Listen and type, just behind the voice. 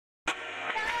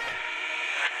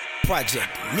Project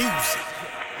Music.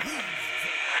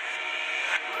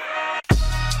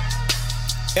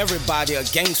 Everybody a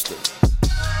gangster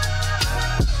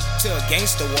till a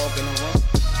gangster walk in the room.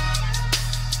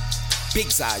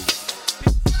 Big Zion,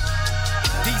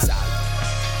 Desire.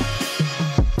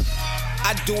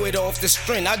 I do it off the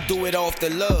strength, I do it off the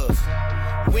love.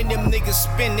 When them niggas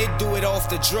spin, they do it off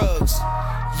the drugs.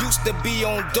 Used to be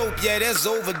on dope, yeah, that's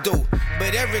overdose.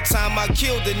 But every time I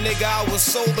killed a nigga, I was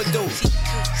sober though.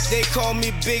 They call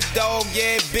me Big Dog,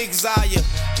 yeah, Big Zion.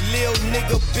 Lil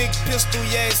nigga, big pistol,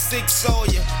 yeah, Six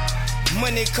Sawyer.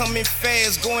 Money coming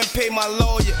fast, go and pay my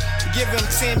lawyer. Give him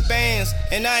 10 bands,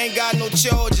 and I ain't got no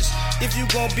charges. If you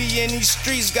gon' be in these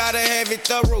streets, gotta have it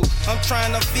thorough. I'm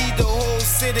trying to feed the whole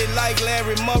city like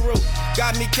Larry Monroe.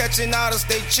 Got me catching out of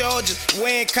state charges,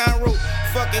 wearing Conroe.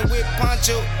 Fucking with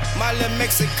Pancho, my little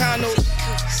Mexicano.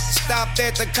 Stopped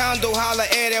at the condo, holla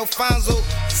at Alfonso.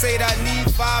 Said I need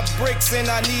 5 bricks and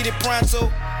I need it pronto.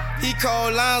 He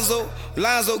called Lonzo,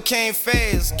 Lonzo came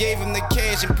fast. Gave him the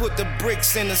cash and put the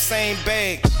bricks in the same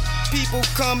bag. People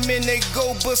come in, they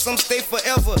go, but some stay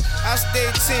forever. I stay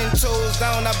 10 toes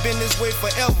down, I've been this way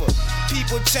forever.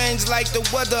 People change like the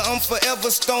weather, I'm forever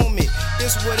stormy.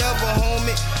 It's whatever,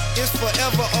 homie, it's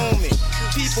forever on me.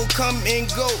 People come and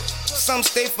go, some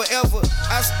stay forever.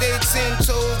 I stay 10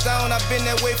 toes down, I've been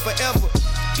that way forever.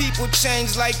 People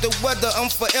change like the weather, I'm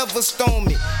forever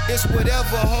stormy. It's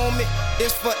whatever, homie,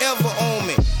 it's forever on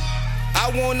me.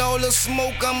 I want all the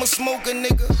smoke, I'ma smoke a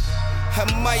nigga. I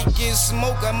might get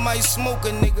smoke, I might smoke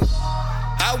a nigga.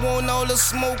 I want all the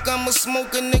smoke, I'ma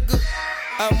smoke a nigga.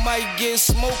 I might get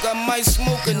smoke, I might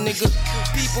smoke a nigga.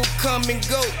 People come and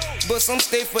go, but some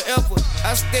stay forever.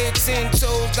 I stay 10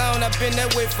 toes down, I've been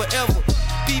that way forever.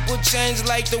 People change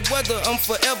like the weather, I'm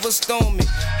forever stormy.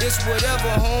 It's whatever,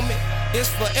 homie, it's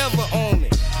forever on me.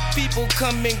 People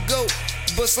come and go,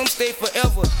 but some stay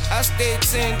forever. I stay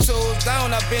 10 toes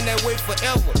down, I've been that way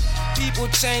forever. People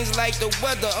change like the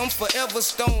weather, I'm forever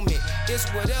stormy. It's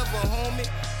whatever, homie,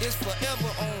 it's forever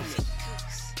on me.